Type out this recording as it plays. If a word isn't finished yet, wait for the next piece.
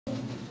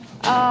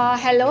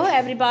Hello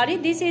everybody,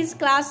 this is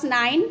class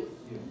 9,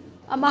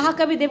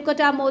 Mahakavi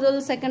Devkota Model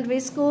Secondary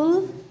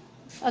School,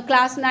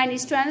 class 9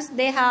 students.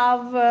 They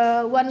have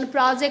one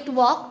project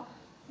work.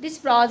 This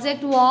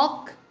project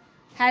work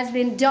has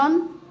been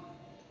done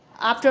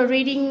after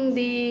reading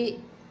the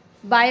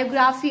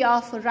biography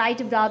of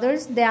Wright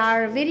brothers. They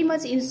are very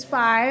much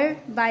inspired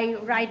by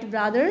Wright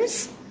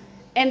brothers,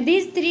 and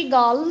these three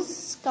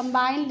girls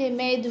combined, they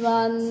made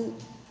one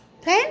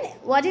plane.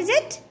 What is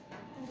it?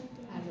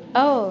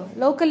 Oh,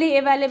 locally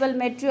available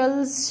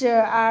materials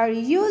are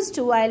used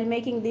while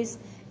making these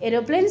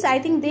aeroplanes. I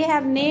think they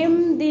have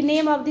named the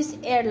name of these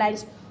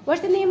airlines.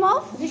 What's the name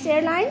of these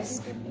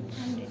airlines?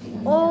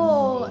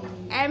 Oh,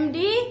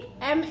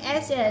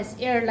 MSS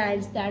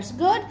Airlines. That's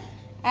good.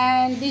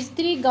 And these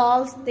three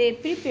girls, they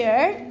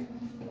prepared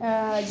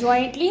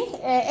jointly.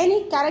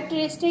 Any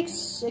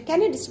characteristics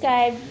can you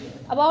describe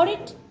about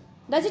it?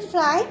 Does it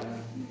fly?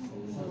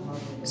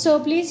 So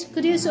please,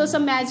 could you show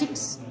some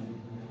magics?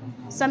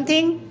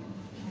 Something?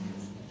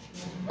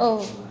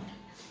 Oh.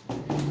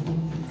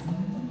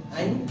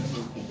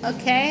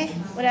 Okay.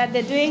 What are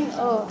they doing?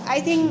 Oh, I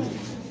think.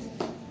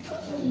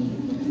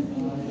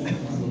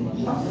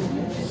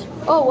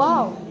 Oh,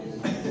 wow.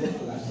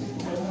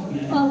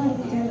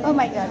 Oh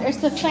my God. It's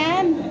the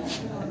fan.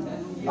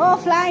 Oh,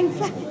 flying.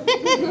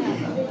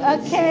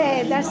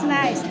 Okay. That's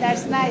nice.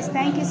 That's nice.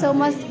 Thank you so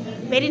much.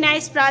 Very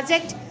nice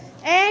project.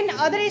 And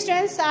other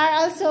students are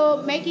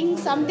also making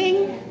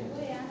something.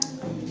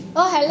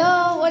 Oh,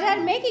 hello. What are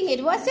you making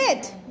it? What's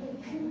it?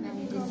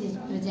 This is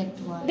project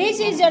work. This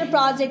is your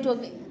project work.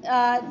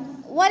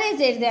 What is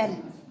it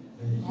then?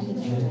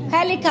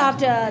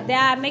 Helicopter. They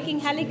are making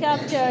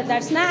helicopter.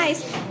 That's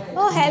nice.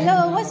 Oh,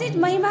 hello. What's it,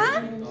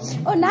 Mahima?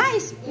 Oh,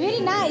 nice. Very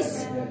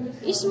nice.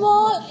 It's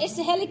small. It's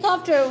a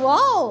helicopter.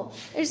 Wow.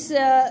 Its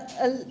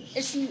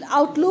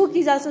outlook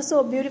is also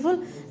so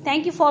beautiful.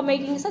 Thank you for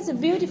making such a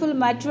beautiful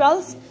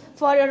materials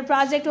for your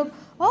project work.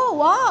 Oh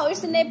wow,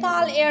 it's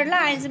Nepal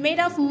Airlines made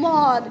of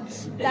mud.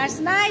 That's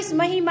nice,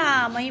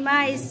 Mahima.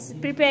 Mahima is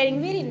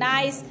preparing very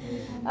nice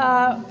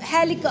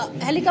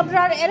helicopter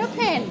or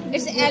aeroplane.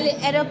 It's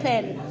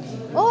aeroplane.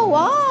 Oh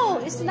wow,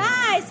 it's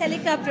nice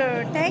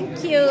helicopter.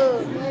 Thank you.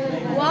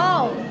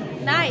 Wow,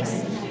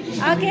 nice.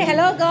 Okay,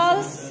 hello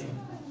girls.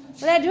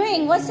 What are you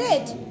doing? What's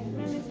it?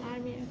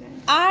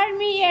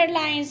 Army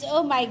Airlines.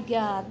 Oh my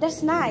God,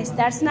 that's nice.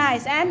 That's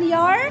nice. And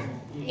your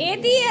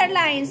AD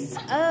Airlines.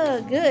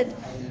 Oh, good.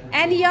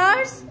 And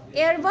yours,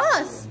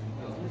 Airbus.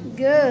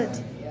 Good.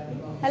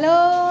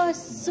 Hello,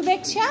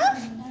 Subeksha.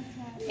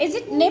 Is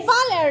it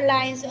Nepal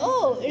Airlines?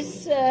 Oh,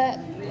 it's a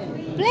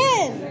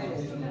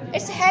plane.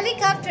 It's a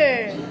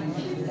helicopter.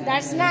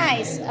 That's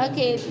nice.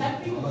 Okay.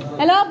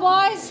 Hello,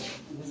 boys.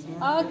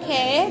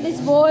 Okay,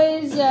 these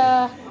boys,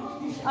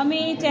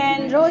 Amit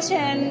and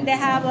Roshan, they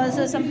have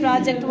also some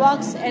project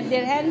works at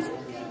their hands.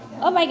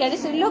 Oh my God!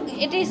 Look,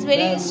 it is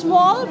very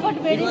small but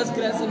very. It was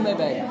crashed in my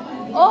bag.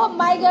 Oh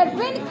my God!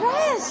 When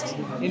crashed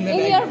in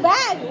your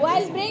bag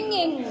while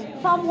bringing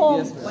from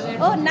home. Yes,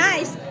 oh,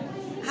 nice.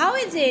 How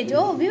is it?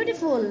 Oh,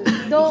 beautiful.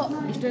 Though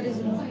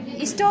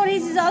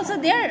storage is also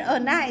there. Oh,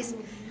 nice.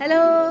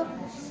 Hello.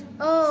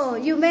 Oh,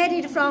 you made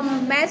it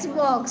from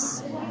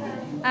matchbox.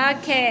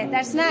 Okay,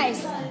 that's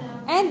nice.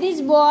 And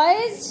these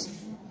boys.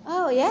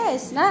 Oh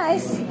yes,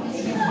 nice.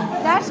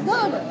 That's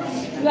good.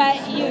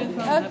 Right, you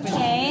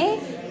okay?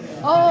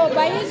 Oh,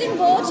 by using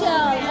bottle.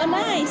 Oh,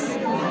 nice.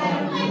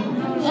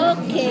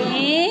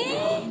 Okay.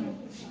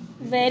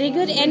 Very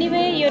good.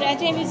 Anyway, your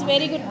attempt is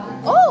very good.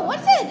 Oh,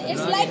 what's it?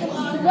 It's like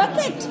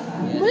rocket.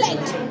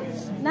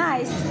 Bullet.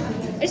 Nice.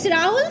 It's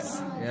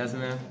Rahul's? Yes,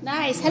 ma'am.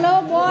 Nice.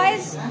 Hello,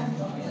 boys.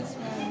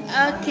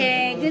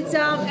 Okay, good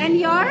job. And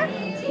your?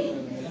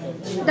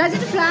 Does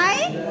it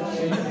fly?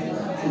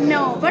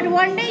 No, but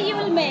one day you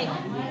will make.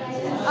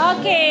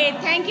 Okay,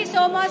 thank you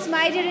so much,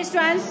 my dear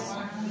students,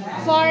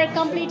 for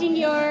completing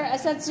your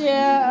such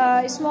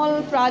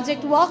small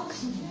project work.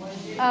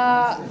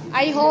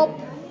 I hope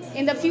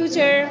in the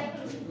future,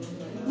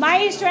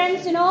 my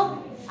students,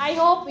 I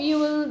hope you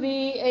will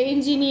be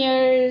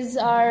engineers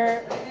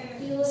or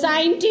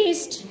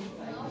scientists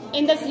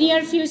in the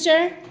near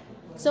future.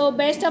 So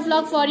best of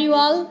luck for you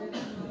all.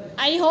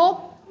 I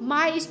hope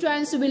my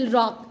students will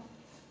rock.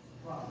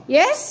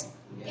 Yes?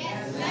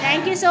 Yes.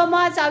 Thank you so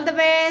much. All the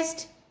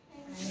best.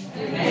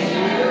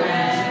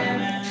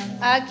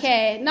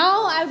 Okay,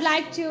 now I would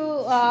like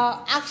to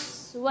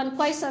ask one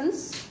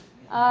questions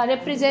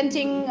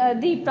representing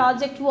the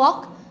project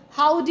work.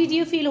 How did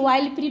you feel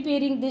while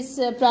preparing this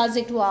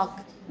project work?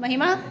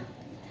 Mahima?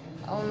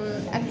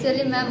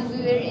 Actually, ma'am,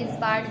 we were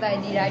inspired by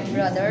the Wright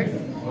brothers,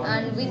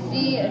 and we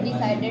three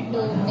decided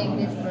to make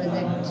this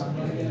project.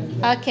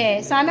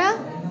 Okay, Sana,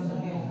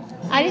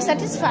 are you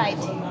satisfied?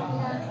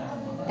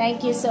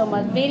 Thank you so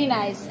much. Very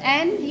nice.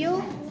 And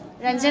you,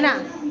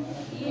 Ranjana?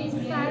 We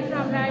inspired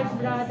from Wright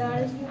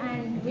brothers,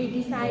 and we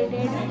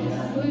decided,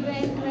 we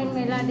went to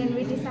Mela, then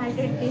we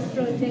decided this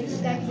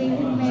project that we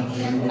will make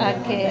them.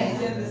 Okay.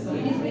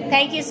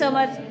 Thank you so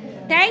much.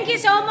 Thank you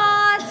so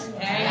much.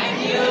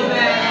 Thank you,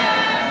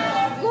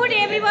 ma'am. Good. would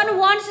everyone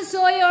wants to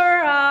show your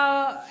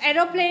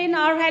aeroplane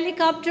or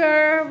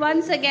helicopter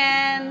once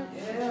again?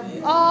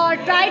 Or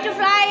try to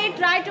fly it,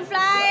 try to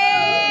fly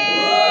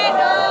it.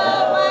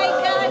 Oh my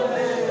God.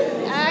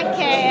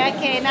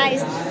 Okay,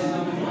 nice.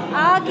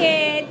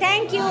 Okay,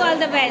 thank you, all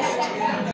the best.